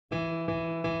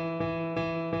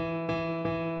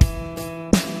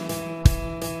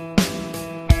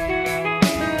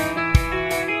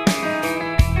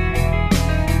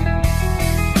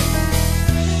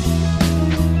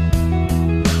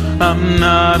I'm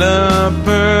not a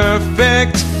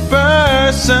perfect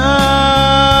person.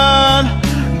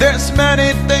 There's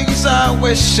many things I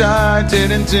wish I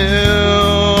didn't do,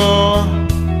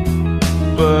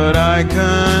 but I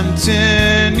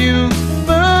continue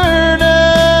burning.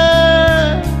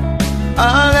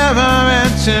 I never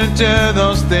meant to do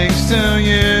those things to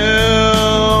you,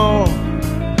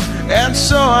 and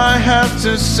so I have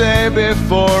to say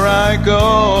before I go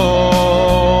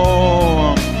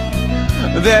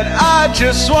that I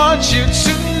just want you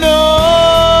to know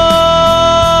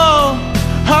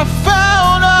I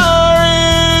found a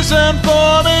reason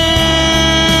for me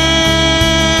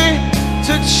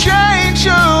to change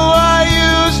who I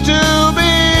used to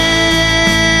be,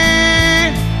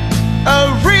 a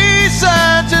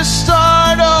reason to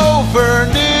start over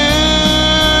new,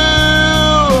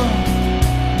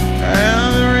 and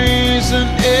the reason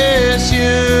is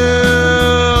you.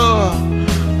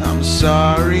 I'm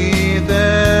sorry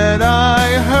that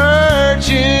I hurt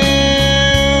you.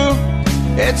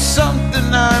 It's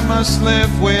something I must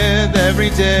live with every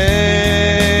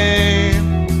day,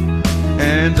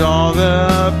 and all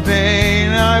the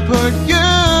pain I put you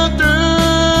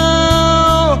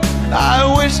through, I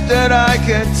wish that I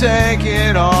could take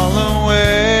it all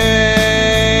away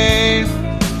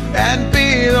and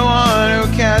be the one who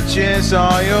catches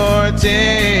all your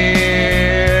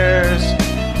tears.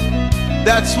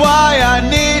 That's why I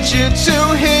need you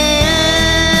to hear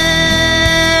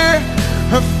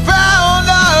I found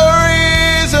a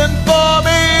reason for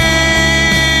me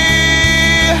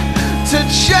to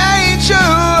change who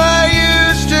I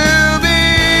used to be,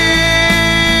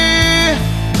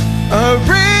 a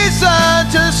reason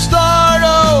to start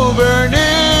over new,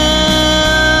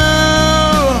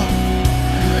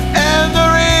 and the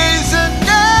reason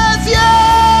is you,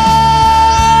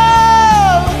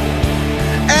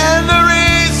 and the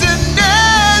reason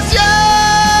is you,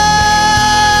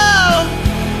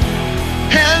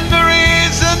 and the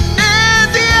reason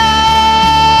is you,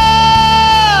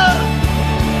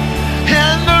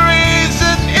 and the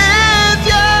reason is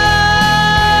you.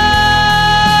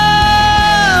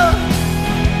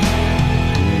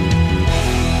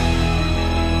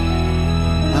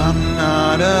 I'm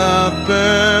not a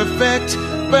perfect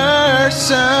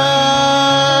person.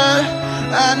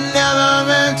 I never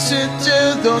meant to do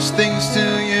those things to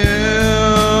you,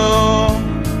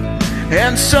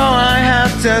 and so I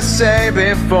have to say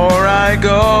before I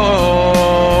go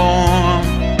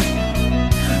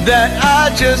that I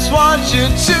just want you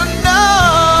to know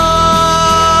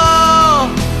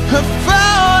I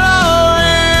found a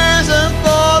reason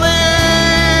for me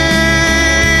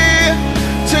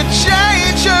to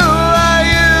change who I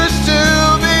used to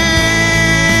be,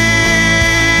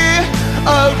 a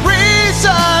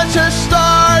reason to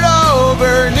start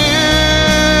over new,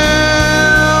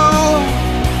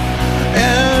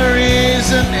 and the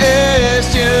reason is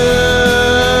you.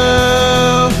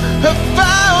 I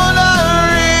found a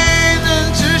reason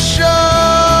to show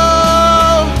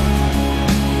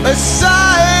a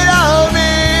side of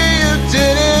me you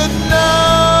didn't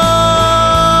know,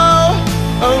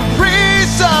 a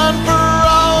reason for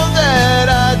all that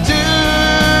I do,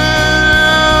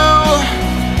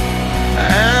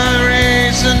 and the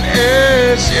reason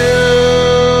is you.